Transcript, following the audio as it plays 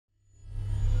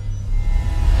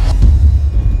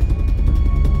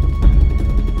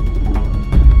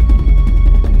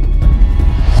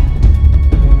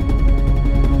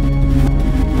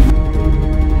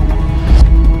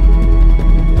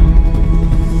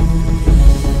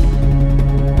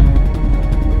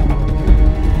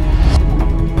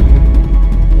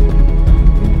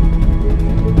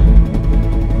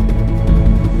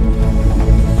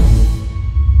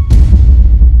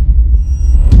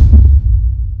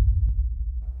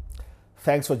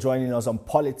Thanks for joining us on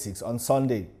Politics on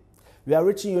Sunday. We are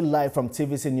reaching you live from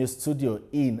TVC News Studio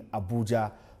in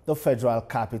Abuja, the federal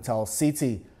capital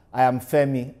city. I am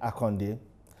Femi Akonde.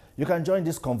 You can join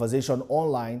this conversation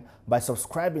online by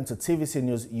subscribing to TVC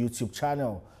News YouTube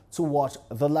channel to watch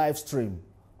the live stream.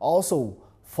 Also,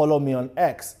 follow me on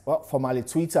X, formerly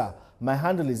Twitter. My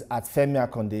handle is @Femi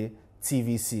Akonde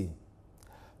TVC.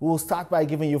 We will start by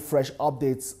giving you fresh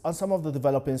updates on some of the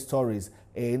developing stories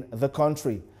in the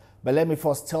country. But let me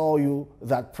first tell you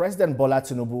that President Bola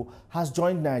Tinubu has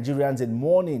joined Nigerians in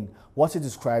mourning what he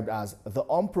described as the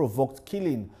unprovoked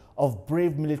killing of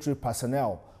brave military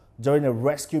personnel during a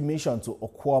rescue mission to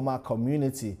Okwama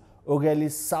community,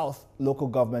 Ogeli South local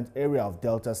government area of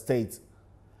Delta State.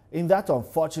 In that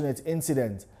unfortunate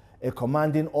incident, a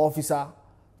commanding officer,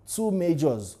 2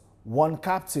 majors, 1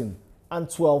 captain, and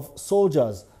 12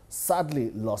 soldiers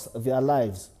sadly lost their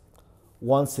lives.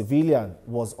 1 civilian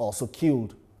was also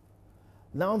killed.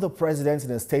 Now the president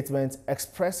in a statement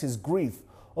expressed his grief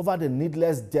over the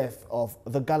needless death of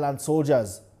the gallant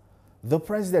soldiers. The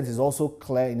president is also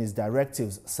clear in his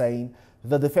directives, saying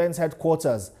the defense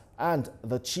headquarters and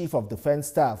the chief of defense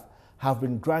staff have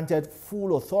been granted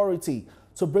full authority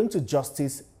to bring to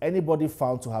justice anybody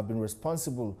found to have been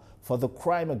responsible for the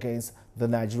crime against the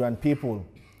Nigerian people.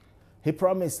 He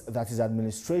promised that his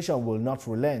administration will not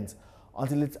relent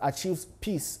until it achieves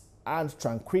peace and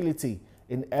tranquility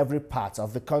in every part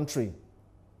of the country.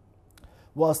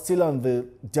 While still on the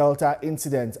Delta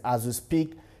incident, as we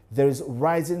speak, there is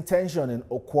rising tension in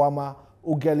Okwama,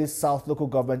 Ogeli South local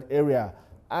government area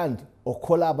and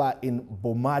Okolaba in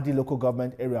Bomadi local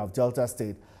government area of Delta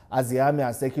State, as the army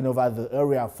has taken over the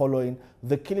area following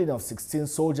the killing of 16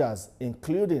 soldiers,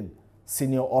 including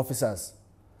senior officers.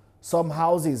 Some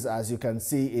houses, as you can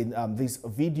see in this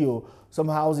video, some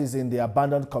houses in the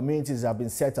abandoned communities have been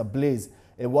set ablaze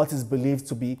in what is believed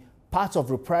to be part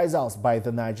of reprisals by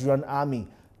the Nigerian army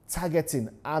targeting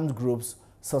armed groups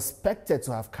suspected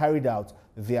to have carried out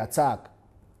the attack.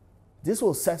 This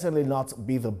will certainly not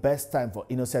be the best time for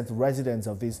innocent residents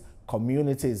of these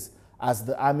communities, as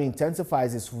the army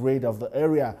intensifies its raid of the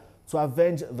area to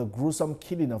avenge the gruesome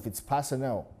killing of its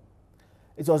personnel.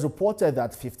 It was reported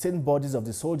that 15 bodies of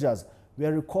the soldiers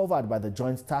were recovered by the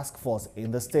Joint Task Force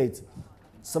in the state.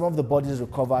 Some of the bodies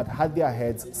recovered had their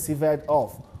heads severed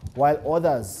off, while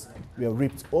others were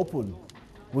ripped open,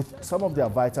 with some of their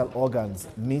vital organs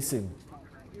missing.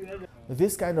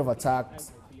 This kind of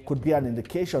attacks could be an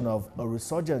indication of a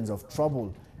resurgence of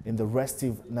trouble in the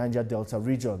restive Niger Delta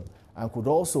region and could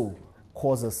also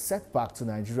cause a setback to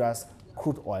Nigeria's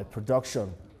crude oil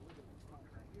production.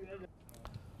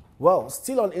 Well,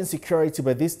 still on insecurity,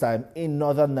 but this time in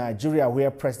northern Nigeria, where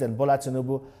President Bola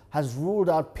Tinubu has ruled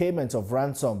out payment of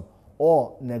ransom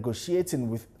or negotiating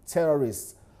with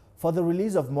terrorists for the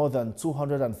release of more than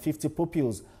 250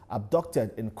 pupils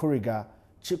abducted in Kuriga,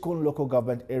 Chikun local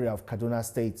government area of Kaduna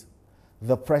State.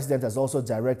 The president has also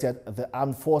directed the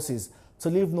armed forces to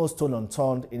leave no stone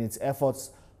unturned in its efforts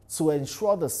to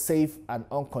ensure the safe and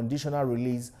unconditional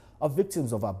release of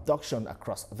victims of abduction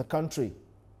across the country.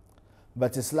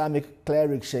 But Islamic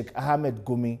cleric Sheikh Ahmed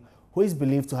Gumi, who is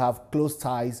believed to have close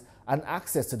ties and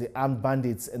access to the armed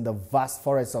bandits in the vast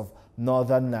forests of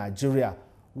northern Nigeria,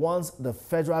 wants the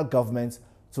federal government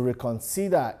to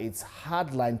reconsider its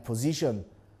hardline position.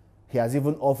 He has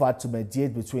even offered to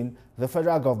mediate between the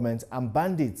federal government and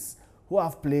bandits who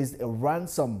have placed a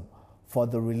ransom for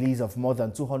the release of more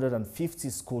than 250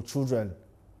 school children.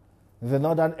 The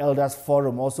Northern Elders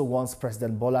Forum also wants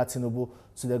President Bola Tinubu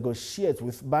to negotiate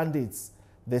with bandits.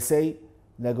 They say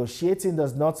negotiating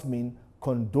does not mean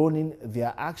condoning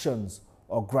their actions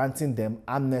or granting them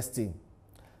amnesty.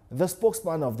 The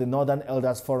spokesman of the Northern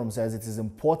Elders Forum says it is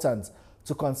important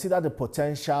to consider the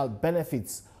potential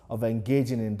benefits of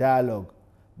engaging in dialogue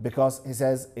because, he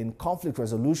says, in conflict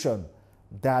resolution,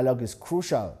 dialogue is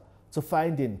crucial to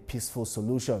finding peaceful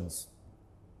solutions.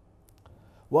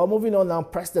 Well, moving on now,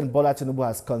 President Bola Tinubu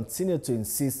has continued to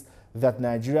insist that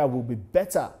Nigeria will be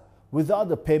better without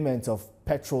the payment of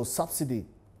petrol subsidy.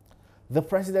 The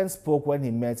president spoke when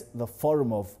he met the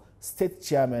Forum of State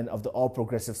Chairmen of the All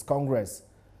Progressives Congress.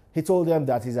 He told them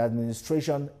that his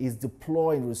administration is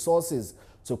deploying resources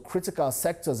to critical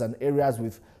sectors and areas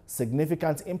with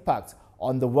significant impact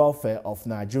on the welfare of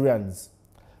Nigerians.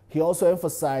 He also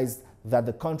emphasized that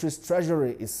the country's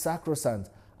treasury is sacrosanct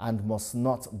and must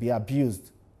not be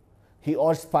abused. He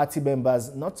urged party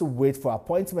members not to wait for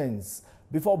appointments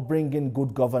before bringing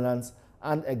good governance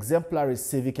and exemplary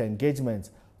civic engagement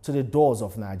to the doors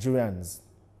of Nigerians.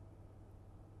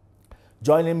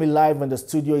 Joining me live in the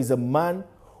studio is a man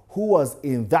who was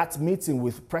in that meeting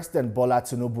with President Bola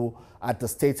Tinubu at the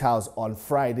State House on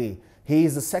Friday. He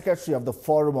is the secretary of the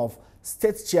Forum of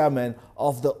State Chairmen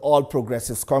of the All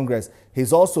Progressives Congress.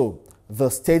 He's also the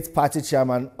state party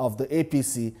chairman of the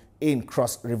APC in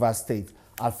Cross River State.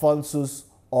 Alphonsus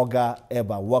Oga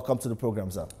Eba, welcome to the program,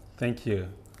 sir. Thank you.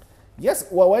 Yes,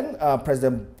 well, when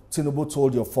President Tinubu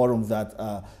told your forum that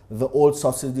the old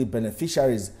subsidy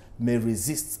beneficiaries may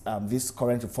resist these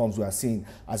current reforms we are seeing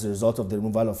as a result of the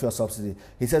removal of fuel subsidy,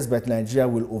 he says, but Nigeria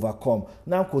will overcome.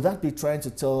 Now, could that be trying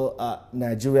to tell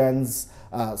Nigerians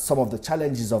some of the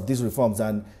challenges of these reforms,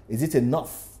 and is it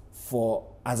enough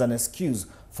as an excuse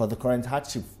for the current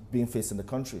hardship being faced in the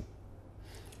country?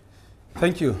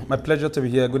 Thank you. My pleasure to be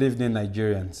here. Good evening,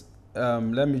 Nigerians.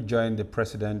 Let me join the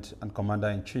President and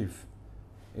Commander-in-Chief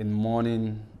in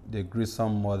mourning the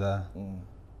gruesome murder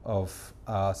of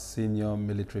our senior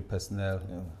military personnel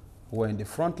who were in the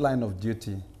front line of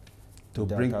duty to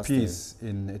bring peace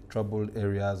in troubled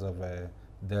areas of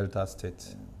Delta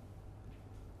State.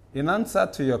 In answer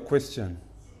to your question,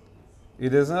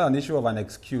 it is not an issue of an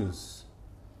excuse.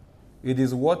 It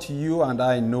is what you and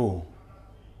I know.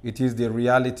 It is the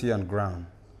reality on ground.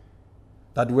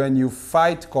 That when you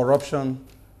fight corruption,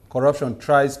 corruption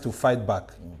tries to fight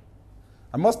back.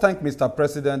 I must thank Mr.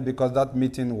 President because that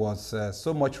meeting was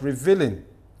so much revealing.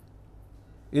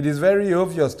 It is very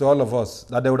obvious to all of us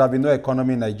that there would have been no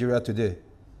economy in Nigeria today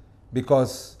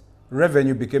because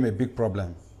revenue became a big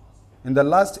problem. In the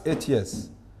last 8 years,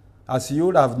 as you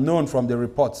would have known from the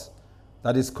reports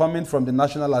that is coming from the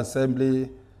National Assembly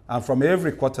and from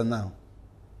every quarter now,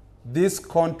 this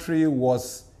country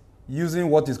was using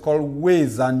what is called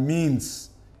ways and means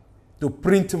to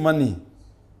print money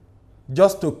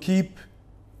just to keep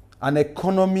an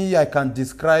economy I can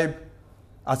describe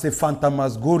as a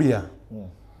phantasmagoria.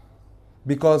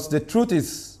 Because the truth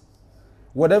is,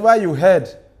 whatever you heard,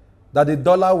 that the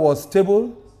dollar was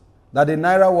stable, that the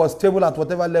naira was stable at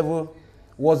whatever level,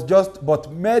 was just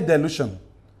but mere delusion.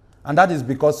 And that is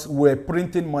because we're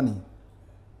printing money.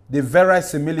 The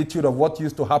verisimilitude of what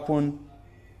used to happen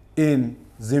in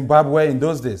Zimbabwe in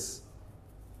those days,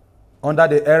 under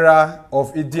the era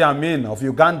of Idi Amin of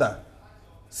Uganda,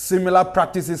 similar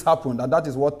practices happened, and that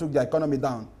is what took the economy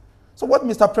down. So what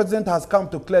Mr. President has come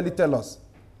to clearly tell us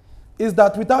is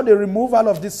that without the removal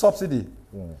of this subsidy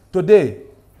today,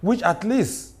 which at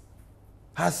least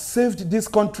has saved this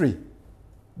country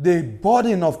the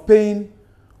burden of paying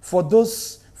for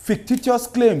those fictitious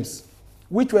claims,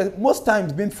 which were most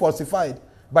times being falsified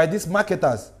by these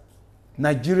marketers,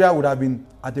 Nigeria would have been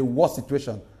at a worse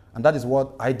situation. And that is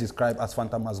what I describe as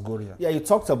phantasmagoria. Yeah, you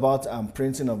talked about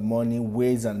printing of money,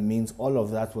 ways and means. All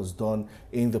of that was done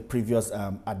in the previous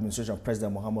administration,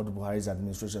 President Muhammadu Buhari's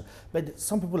administration. But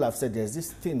some people have said there's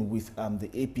this thing with the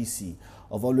APC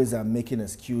of always making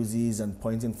excuses and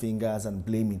pointing fingers and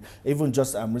blaming. Even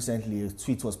just recently, a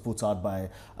tweet was put out by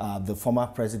the former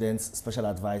president's special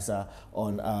advisor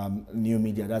on new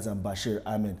media, that's Bashir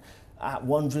Ahmed,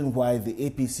 wondering why the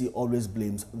APC always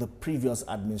blames the previous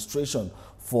administration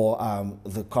for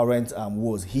the current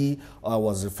woes. He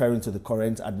was referring to the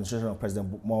current administration of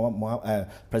President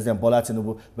Bola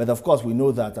Tinubu. But of course, we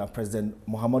know that President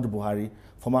Muhammadu Buhari,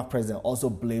 former president, also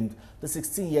blamed the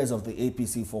 16 years of the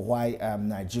APC for why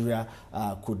Nigeria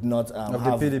could not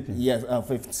have... the PDP. Yes,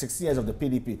 16 years of the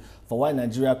PDP, for why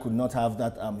Nigeria could not have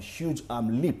that huge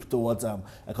leap towards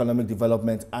economic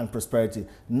development and prosperity.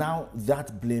 Now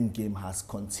that blame game has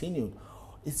continued.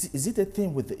 Is it a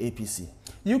thing with the APC?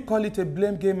 You call it a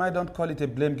blame game, I don't call it a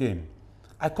blame game.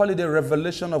 I call it a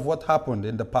revelation of what happened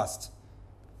in the past.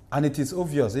 And it is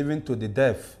obvious even to the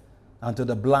deaf and to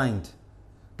the blind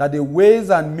that the ways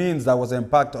and means that was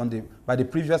impacted by the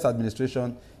previous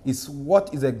administration is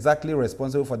what is exactly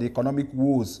responsible for the economic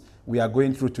woes we are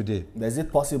going through today. Is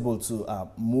it possible to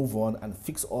move on and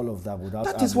fix all of that without,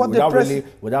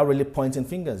 without really pointing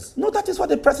fingers? No, that is what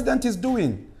the president is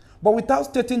doing. But without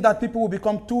stating that people will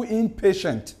become too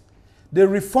impatient. The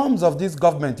reforms of this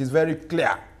government is very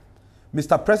clear.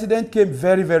 Mr. President came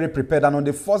very, very prepared, and on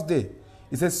the first day,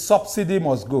 he said subsidy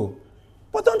must go.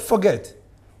 But don't forget,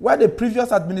 while the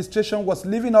previous administration was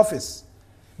leaving office,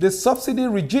 the subsidy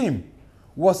regime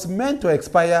was meant to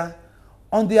expire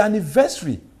on the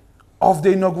anniversary of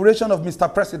the inauguration of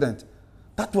Mr. President.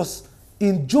 That was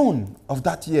in June of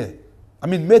that year. I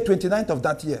mean, May 29th of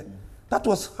that year. That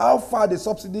was how far the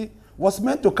subsidy was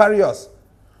meant to carry us.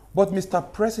 But Mr.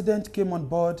 President came on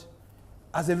board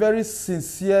as a very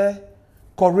sincere,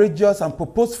 courageous, and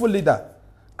purposeful leader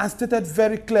and stated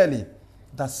very clearly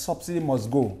that subsidy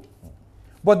must go.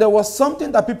 But there was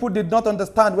something that people did not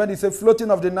understand when he said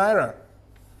floating of the naira.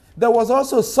 There was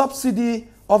also subsidy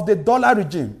of the dollar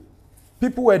regime.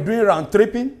 People were doing round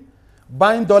tripping,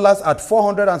 buying dollars at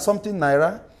 400 and something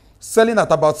naira, selling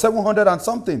at about 700 and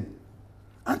something.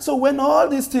 And so when all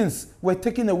these things were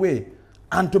taken away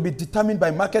and to be determined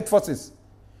by market forces,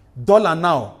 dollar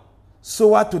now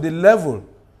soared to the level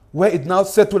where it now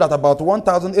settled at about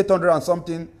 1,800 and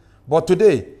something, but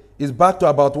today is back to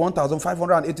about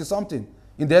 1,580 something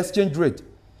in the exchange rate.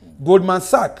 Goldman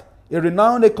Sachs, a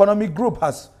renowned economic group,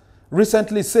 has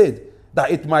recently said that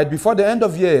it might, before the end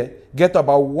of year, get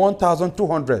about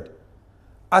 1,200.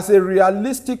 As a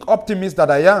realistic optimist that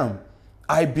I am,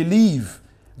 I believe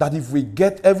that if we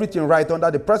get everything right under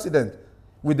the president,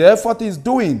 with the effort he's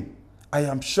doing, I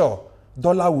am sure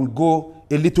dollar will go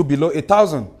a little below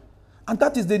 1,000. And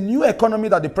that is the new economy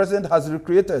that the president has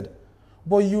recreated.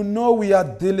 But you know we are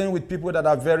dealing with people that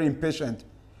are very impatient.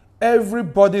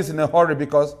 Everybody's in a hurry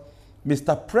because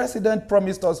Mr. President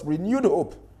promised us renewed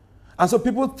hope. And so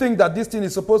people think that this thing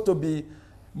is supposed to be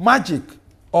magic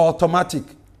or automatic.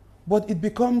 But it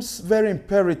becomes very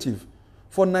imperative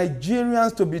for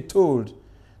Nigerians to be told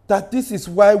that this is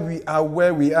why we are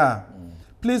where we are.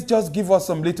 Please just give us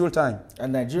some little time.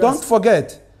 And Nigerians, don't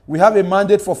forget, we have a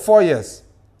mandate for 4 years.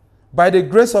 By the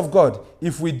grace of God,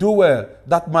 if we do well,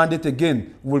 that mandate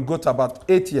again will go to about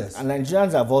 8 years. And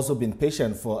Nigerians have also been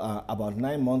patient for about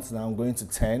 9 months now, going to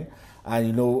 10. And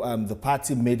you know, the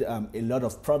party made a lot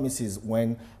of promises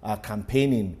when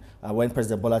campaigning, when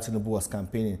President Bola Tinubu was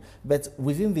campaigning. But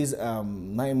within these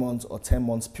 9 months or 10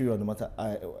 months period, no matter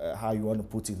how you want to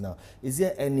put it now, is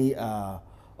there any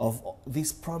of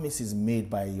these promises made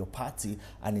by your party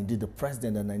and indeed the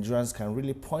president that Nigerians can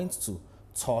really point to,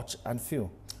 touch and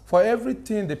feel? For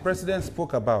everything the president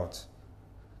spoke about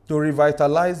to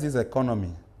revitalize this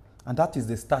economy, and that is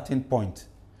the starting point.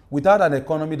 Without an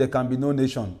economy, there can be no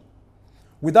nation.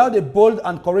 Without a bold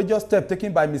and courageous step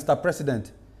taken by Mr.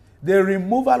 President, the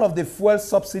removal of the fuel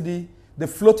subsidy, the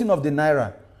floating of the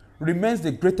naira, remains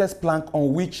the greatest plank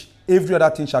on which every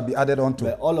other thing shall be added onto.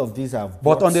 But all of these have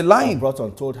brought, on the line, brought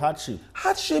untold hardship.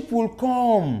 Hardship will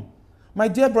come. My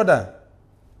dear brother,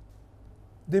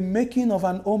 the making of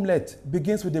an omelette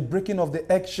begins with the breaking of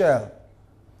the eggshell.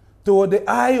 To the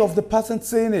eye of the person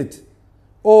saying it,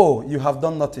 oh, you have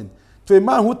done nothing. To a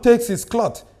man who takes his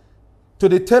cloth to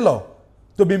the tailor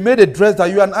to be made a dress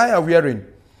that you and I are wearing,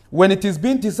 when it is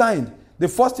being designed, the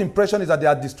first impression is that they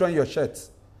are destroying your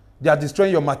shirts. They are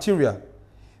destroying your material.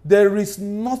 There is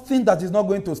nothing that is not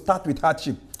going to start with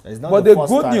hardship. But the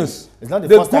good news, it's not the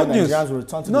first time Nigerians will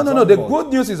return to the drawing board. The good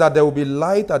news is that there will be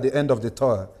light at the end of the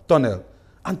tunnel.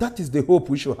 And that is the hope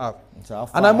we should have. So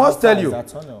and I must tell you,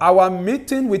 our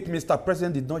meeting with Mr.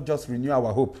 President did not just renew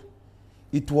our hope.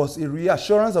 It was a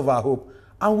reassurance of our hope.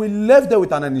 And we left there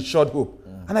with an insured hope.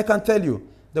 And I can tell you,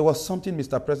 there was something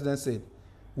Mr. President said,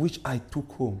 which I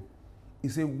took home. He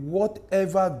said,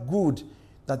 whatever good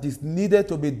that is needed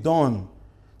to be done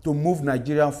to move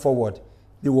Nigeria forward,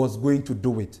 he was going to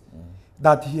do it.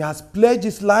 That he has pledged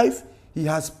his life, he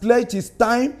has pledged his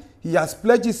time, he has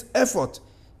pledged his effort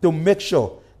to make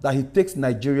sure that he takes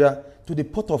Nigeria to the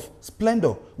pot of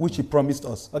splendor which he promised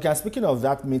us. Okay, and speaking of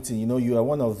that meeting, you know, you are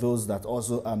one of those that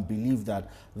also believe that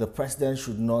the president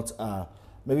should not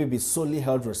maybe be solely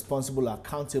held responsible,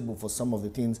 accountable for some of the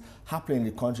things happening in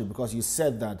the country, because you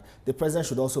said that the president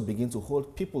should also begin to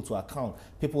hold people to account,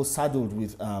 people saddled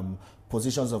with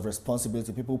positions of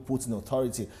responsibility, people put in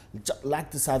authority, like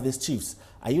the service chiefs.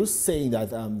 Are you saying that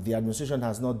the administration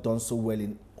has not done so well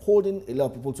in holding a lot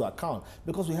of people to account?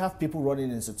 Because we have people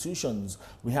running institutions,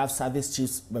 we have service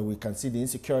chiefs where we can see the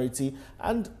insecurity,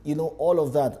 and you know, all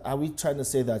of that. Are we trying to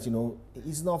say that, you know,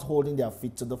 he's not holding their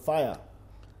feet to the fire?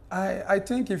 I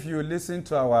think if you listen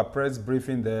to our press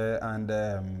briefing there and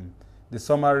the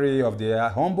summary of the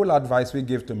humble advice we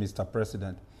gave to Mr.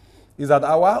 President, is that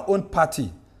our own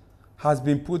party has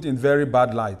been put in very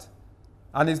bad light.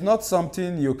 And it's not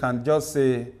something you can just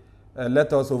say,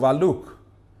 let us overlook,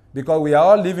 because we are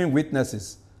all living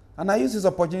witnesses. And I use this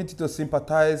opportunity to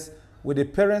sympathize with the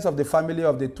parents of the family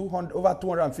of the over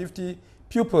 250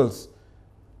 pupils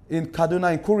in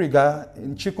Kaduna, in Kuriga,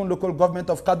 in Chikun local government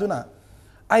of Kaduna.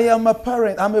 I am a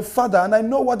parent, I'm a father, and I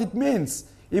know what it means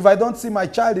if I don't see my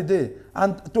child a day.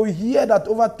 And to hear that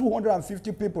over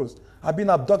 250 people have been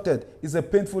abducted is a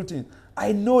painful thing.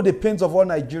 I know the pains of all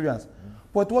Nigerians.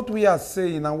 But what we are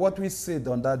saying and what we said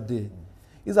on that day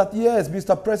is that, yes,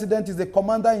 Mr. President is the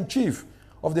commander-in-chief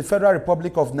of the Federal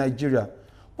Republic of Nigeria.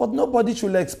 But nobody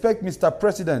should expect Mr.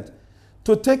 President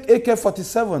to take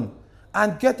AK-47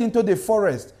 and get into the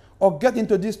forest or get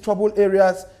into these troubled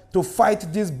areas to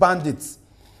fight these bandits.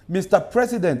 Mr.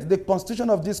 President, the constitution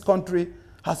of this country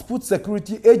has put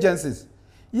security agencies.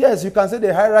 Yes, you can say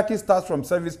the hierarchy starts from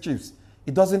service chiefs.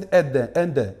 It doesn't end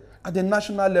there. At the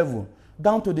national level,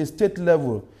 down to the state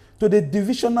level, to the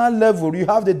divisional level, you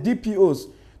have the DPOs,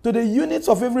 to the units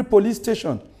of every police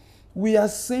station. We are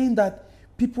saying that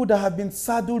people that have been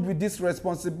saddled with this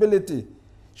responsibility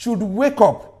should wake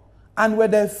up, and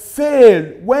when they fail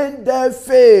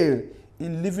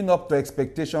in living up to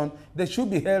expectation, they should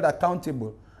be held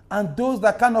accountable. And those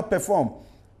that cannot perform,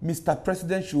 Mr.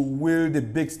 President should wield the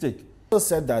big stick. You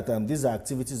also said that these are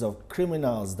activities of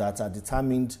criminals that are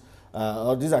determined,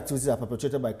 or these activities are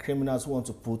perpetrated by criminals who want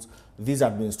to put this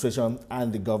administration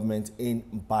and the government in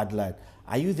bad light.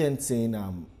 Are you then saying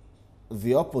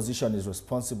the opposition is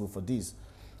responsible for this?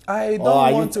 I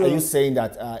don't want to. Are you saying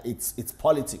that it's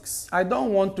politics? I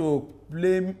don't want to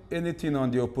blame anything on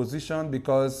the opposition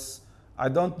because I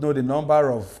don't know the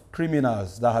number of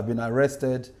criminals that have been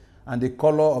arrested and the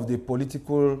color of the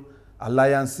political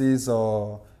alliances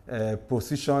or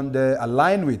position they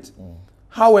align with.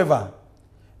 However,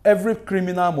 every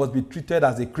criminal must be treated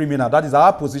as a criminal. That is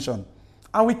our position.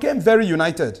 And we came very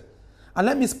united. And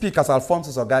let me speak as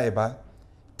Alphonsus Ogaeba.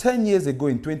 10 years ago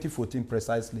in 2014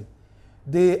 precisely,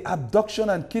 the abduction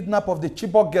and kidnap of the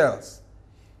Chibok girls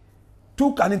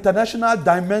took an international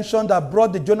dimension that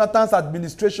brought the Jonathan's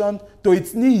administration to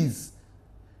its knees.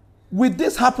 With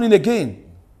this happening again,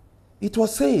 it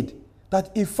was said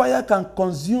that if fire can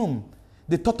consume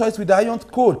the tortoise with the iron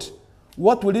coat,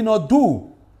 what will it not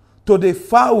do to the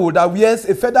fowl that wears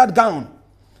a feathered gown?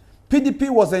 PDP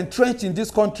was entrenched in this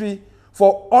country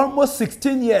for almost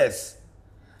 16 years.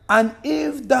 And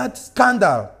if that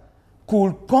scandal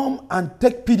could come and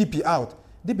take PDP out,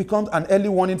 it becomes an early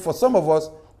warning for some of us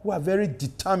who are very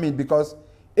determined, because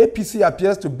APC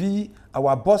appears to be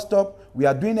our bus stop. We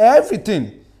are doing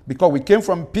everything because we came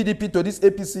from PDP to this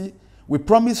APC. We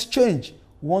promise change.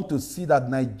 We want to see that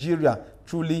Nigeria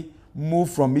truly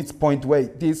move from its point where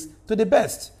it is to the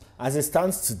best. As it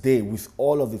stands today, with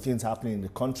all of the things happening in the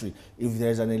country, if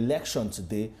there's an election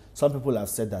today, some people have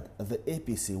said that the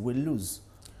APC will lose.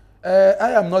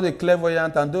 I am not a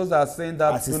clairvoyant, and those are saying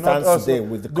that do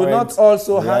not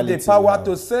also have the power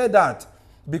to say that.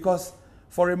 Because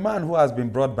for a man who has been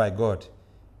brought by God,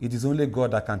 it is only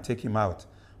God that can take him out.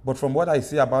 But from what I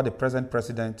see about the present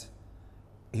president,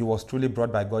 he was truly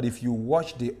brought by God. If you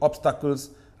watch the obstacles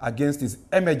against his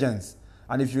emergence,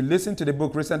 and if you listen to the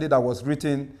book recently that was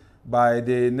written by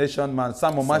the nation man,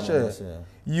 Sam Omashe,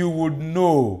 you would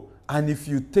know. And if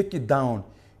you take it down,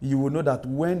 you will know that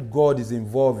when God is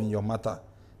involved in your matter,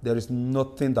 there is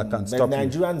nothing that can stop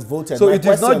Nigerians voted. So it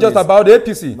is not just about the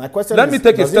APC. My question Let me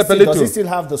take a step a little. Does he still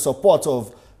have the support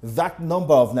of that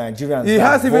number of Nigerians? He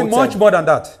has even much more than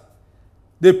that.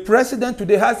 The president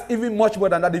today has even much more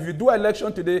than that. If you do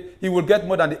election today, he will get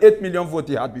more than the 8 million votes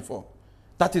he had before.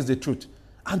 That is the truth.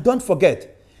 And don't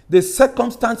forget, the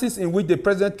circumstances in which the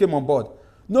president came on board,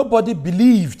 nobody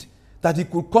believed that he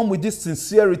could come with this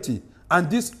sincerity and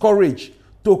this courage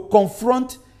to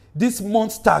confront this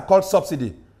monster called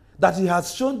subsidy. That he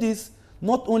has shown this,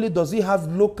 not only does he have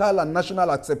local and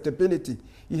national acceptability,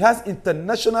 he has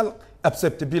international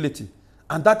acceptability.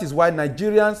 And that is why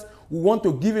Nigerians will want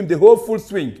to give him the whole full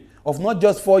swing of not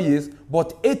just 4 years,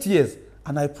 but 8 years.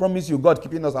 And I promise you, God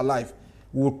keeping us alive,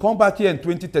 we will come back here in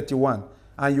 2031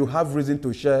 and you have reason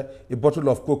to share a bottle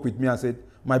of Coke with me and say,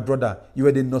 my brother, you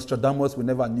were the Nostradamus we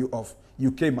never knew of.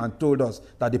 You came and told us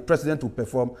that the president will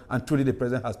perform, and truly the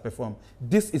president has performed.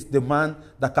 This is the man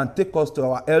that can take us to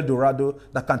our El Dorado,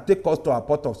 that can take us to our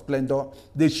port of splendor.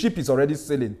 The ship is already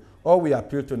sailing. All we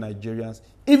appeal to Nigerians,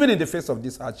 even in the face of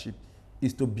this hardship,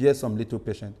 is to bear some little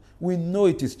patience. We know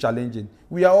it is challenging.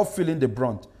 We are all feeling the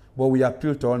brunt, but we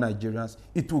appeal to all Nigerians.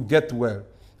 It will get well.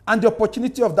 And the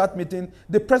opportunity of that meeting,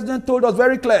 the president told us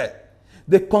very clear.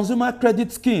 The consumer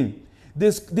credit scheme,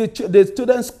 the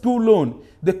student school loan,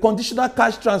 the conditional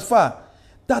cash transfer,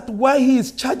 that why he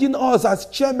is charging us as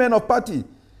chairman of party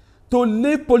to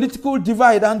leave political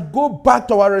divide and go back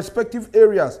to our respective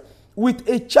areas with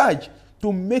a charge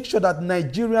to make sure that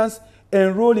Nigerians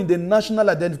enroll in the national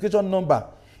identification number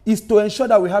is to ensure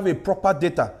that we have a proper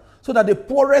data so that the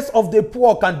poorest of the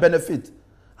poor can benefit.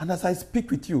 And as I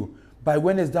speak with you, by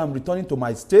Wednesday I'm returning to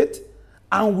my state,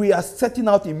 and we are setting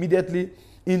out immediately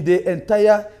in the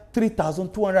entire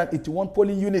 3,281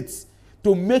 polling units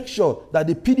to make sure that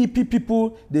the PDP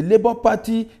people, the Labour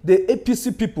Party, the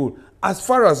APC people, as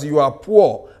far as you are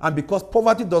poor, and because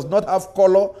poverty does not have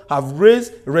color, have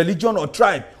race, religion, or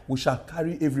tribe, we shall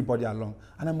carry everybody along.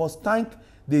 And I must thank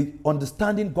the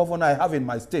understanding governor I have in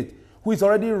my state, who is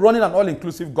already running an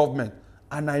all-inclusive government.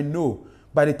 And I know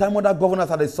By the time other governors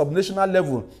at the subnational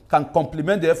level can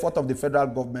complement the effort of the federal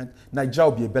government, Nigeria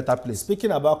will be a better place.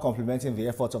 Speaking about complementing the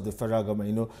efforts of the federal government,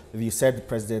 you know, you said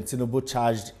President Tinubu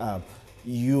charged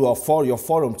you or for your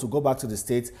forum to go back to the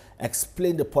states,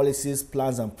 explain the policies,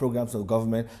 plans, and programs of the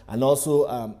government, and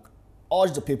also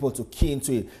urge the people to key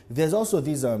into it. There's also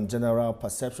this general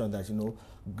perception that, you know,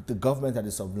 the government at the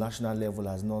subnational level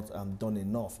has not done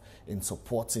enough in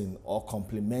supporting or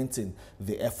complementing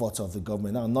the efforts of the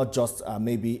government. Now, not just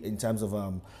maybe in terms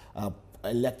of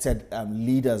elected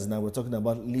leaders. Now, we're talking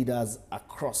about leaders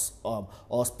across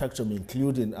all spectrum,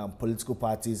 including political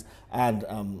parties and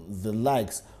the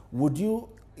likes. Would you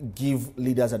give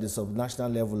leaders at the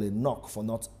subnational level a knock for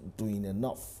not doing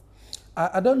enough?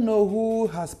 I don't know who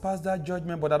has passed that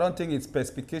judgment, but I don't think it's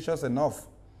perspicacious enough.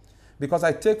 Because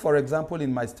I take, for example,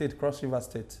 in my state, Cross River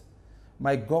State,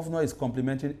 my governor is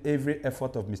complimenting every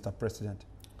effort of Mr. President.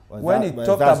 Well, when he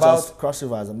talked about Cross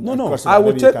River, Cross River, I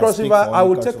will take Cross River. I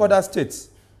will take other states.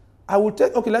 I will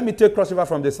take. Okay, let me take Cross River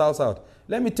from the south.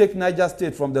 Let me take Niger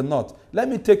State from the north. Let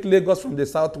me take Lagos from the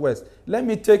southwest. Let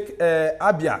me take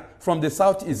Abia from the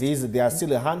southeast. They are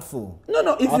still a handful.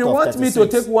 No. If you want 36. Me to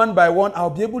take one by one, I'll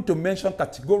be able to mention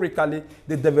categorically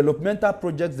the developmental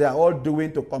projects they are all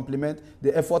doing to complement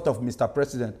the effort of Mr.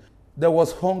 President. There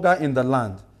was hunger in the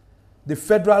land. The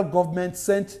federal government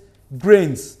sent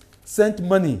grains, sent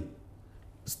money.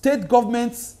 State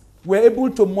governments were able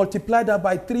to multiply that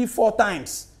by 3-4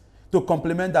 times to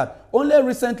complement that. Only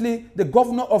recently, the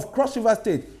governor of Cross River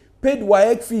State paid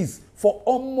WAEC fees for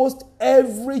almost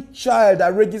every child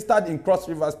that registered in Cross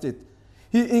River State.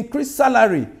 He increased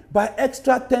salary by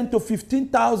extra 10 to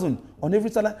 15,000 on every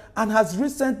salary and has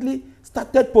recently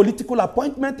started political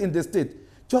appointment in the state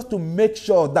just to make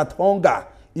sure that hunger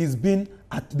is being,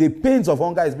 the pains of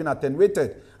hunger is being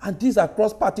attenuated. And these are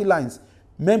cross-party lines.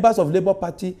 Members of Labour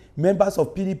Party, members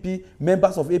of PDP,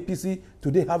 members of APC,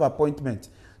 today have appointments.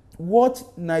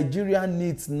 What Nigeria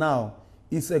needs now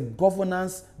is a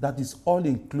governance that is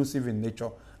all-inclusive in nature.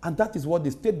 And that is what the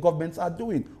state governments are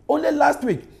doing. Only last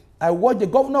week, I watched the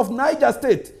governor of Niger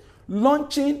State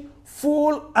launching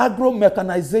full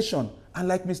agro-mechanization. And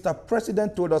like Mr.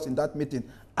 President told us in that meeting,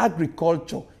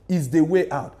 agriculture is the way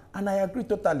out. And I agree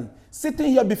totally. Sitting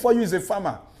here before you is a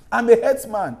farmer. I'm a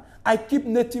herdsman. I keep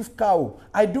native cow.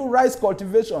 I do rice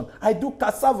cultivation. I do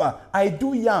cassava. I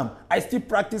do yam. I still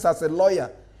practice as a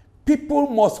lawyer. People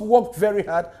must work very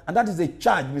hard, and that is a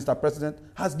charge Mr. President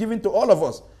has given to all of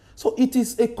us. So it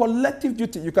is a collective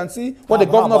duty. You can see what the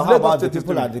governor of Lagos State is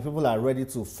doing. The people are ready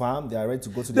to farm. They are ready to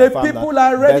go to their farmland. The people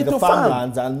are ready to farm. The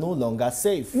farmlands are no longer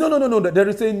safe. No. There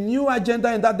is a new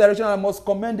agenda in that direction. I must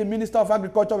commend the Minister of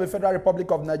Agriculture of the Federal Republic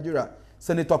of Nigeria,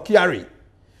 Senator Kyari.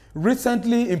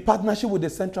 Recently, in partnership with the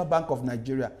Central Bank of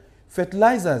Nigeria,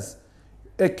 fertilizers,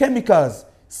 chemicals,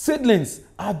 seedlings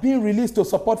are being released to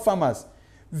support farmers.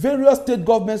 Various state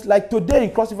governments, like today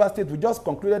in Cross River State, we just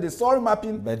concluded the soil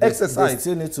mapping exercise. They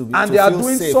still need to be, and they are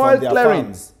doing soil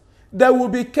clearing. They will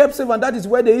be kept safe, and that is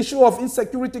where the issue of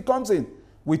insecurity comes in.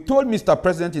 We told Mr.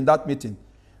 President in that meeting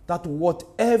that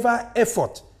whatever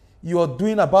effort you are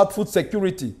doing about food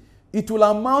security, it will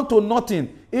amount to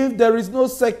nothing if there is no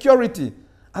security.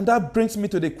 And that brings me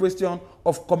to the question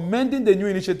of commending the new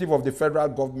initiative of the federal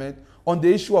government on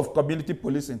the issue of community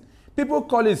policing. People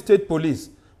call it state police.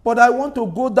 But I want to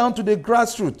go down to the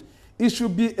grassroots. It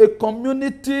should be a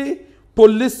community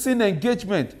policing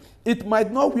engagement. It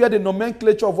might not wear the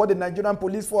nomenclature of what the Nigerian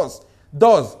police force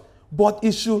does, but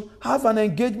it should have an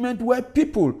engagement where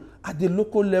people at the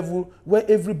local level, where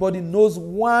everybody knows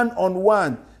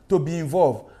one-on-one to be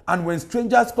involved. And when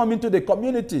strangers come into the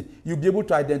community, you'll be able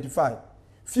to identify.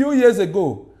 Few years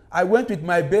ago, I went with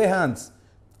my bare hands,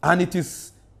 and it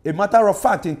is a matter of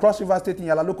fact in Cross River State in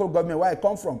Yala local government where I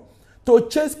come from, to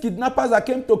chase kidnappers that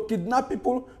came to kidnap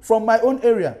people from my own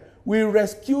area. We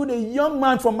rescued a young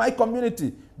man from my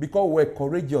community because we were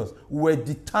courageous, we were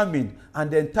determined, and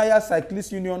the entire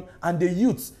cyclist union and the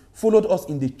youths followed us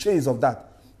in the chase of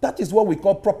that. That is what we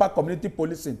call proper community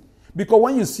policing. Because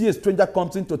when you see a stranger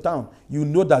comes into town, you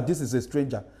know that this is a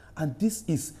stranger. And this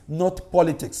is not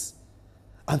politics.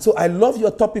 And so I love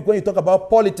your topic when you talk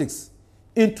about politics,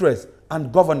 interest,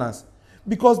 and governance.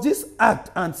 Because this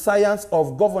art and science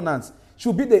of governance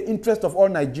should be the interest of all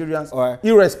Nigerians,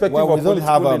 irrespective of political leaning.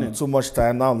 We don't have too much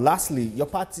time now. Lastly, your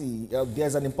party,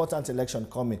 there's an important election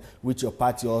coming, which your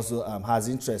party also has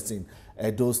interest in,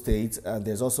 Edo State.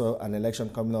 There's also an election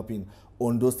coming up in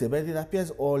Ondo State. But it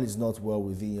appears all is not well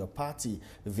within your party.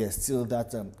 There's still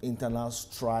that internal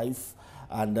strife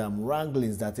and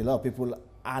wranglings that a lot of people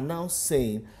are now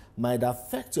saying might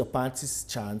affect your party's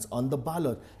chance on the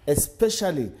ballot,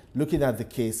 especially looking at the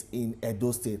case in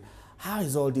Edo State. How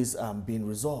is all this being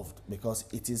resolved? Because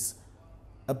it is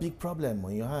a big problem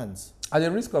on your hands. At the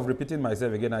risk of repeating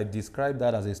myself again, I describe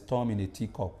that as a storm in a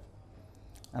teacup.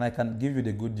 And I can give you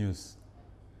the good news.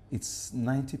 It's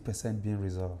 90% being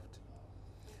resolved.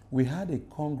 We had a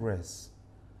Congress,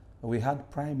 we had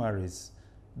primaries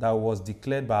that was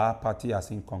declared by our party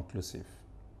as inconclusive.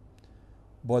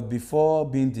 But before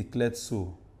being declared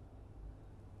so,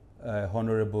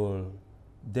 Honorable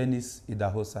Dennis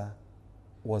Idahosa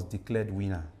was declared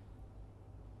winner.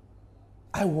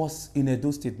 I was in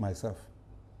Edo State myself,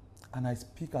 and I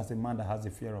speak as a man that has the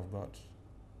fear of God.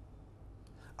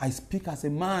 I speak as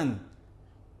a man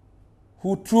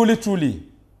who truly, truly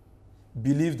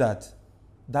believed that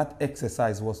that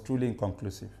exercise was truly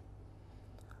inconclusive.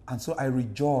 And so I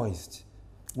rejoiced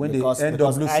when because the NWC...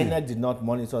 Because INEC did not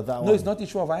monitor that one. No, it's not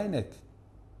issue of INEC.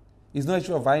 It's not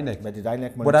issue of INEC. But did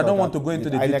INEC monitor But I don't want to go into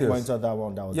the details. INEC monitor that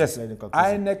one that was yes, declared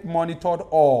inconclusive? INEC monitored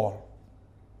all.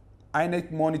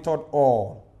 INEC monitored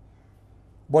all.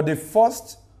 But the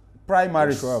first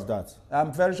primaries... I'm sure of that.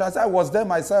 I'm very sure. I was there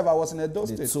myself. I was in Edo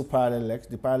State.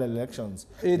 The parallel elections.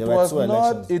 It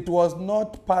was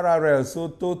not parallel, so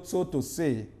to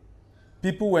say.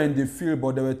 People were in the field,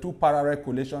 but there were two parallel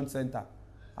collation centers.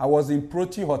 I was in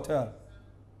Proti Hotel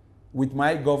with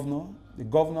my governor, the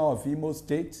governor of Imo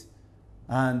State,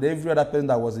 and every other person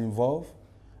that was involved.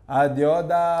 At the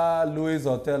other Louis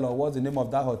Hotel, or what's the name of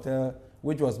that hotel,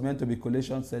 which was meant to be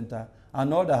collation center,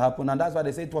 and all that happened, and that's why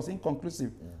they say it was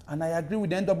inconclusive. Yeah. And I agree with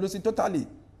the NWC totally.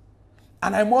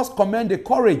 And I must commend the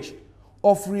courage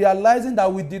of realizing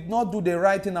that we did not do the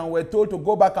right thing and were told to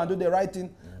go back and do the right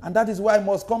thing. Yeah. And that is why I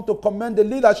must come to commend the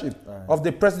leadership of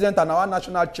the president and our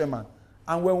national chairman.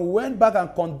 And when we went back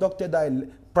and conducted our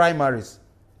primaries,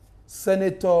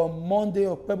 Senator Monday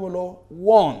Okpebolo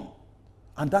won.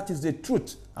 And that is the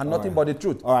truth, and nothing but the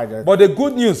truth. All right, but the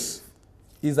good news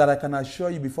is that I can assure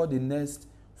you before the next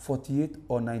 48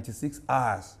 or 96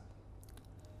 hours,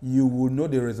 you will know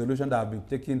the resolution that have been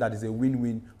taken that is a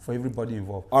win-win for everybody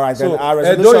involved. All right, so then our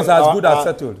resolution is as good as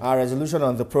settled. Our resolution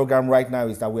on the program right now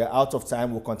is that we are out of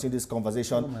time. We'll continue this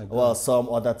conversation some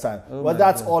other time. But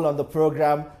that's all on the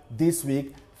program this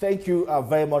week. Thank you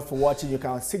very much for watching. You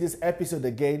can see this episode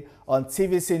again on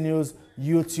TVC News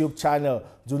YouTube channel.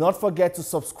 Do not forget to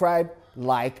subscribe,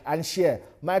 like, and share.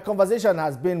 My conversation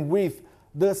has been with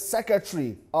the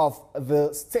Secretary of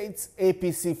the State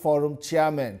APC Forum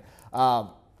Chairman,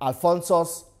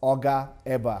 Alphonsus Oga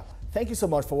Eba. Thank you so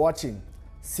much for watching.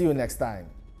 See you next time.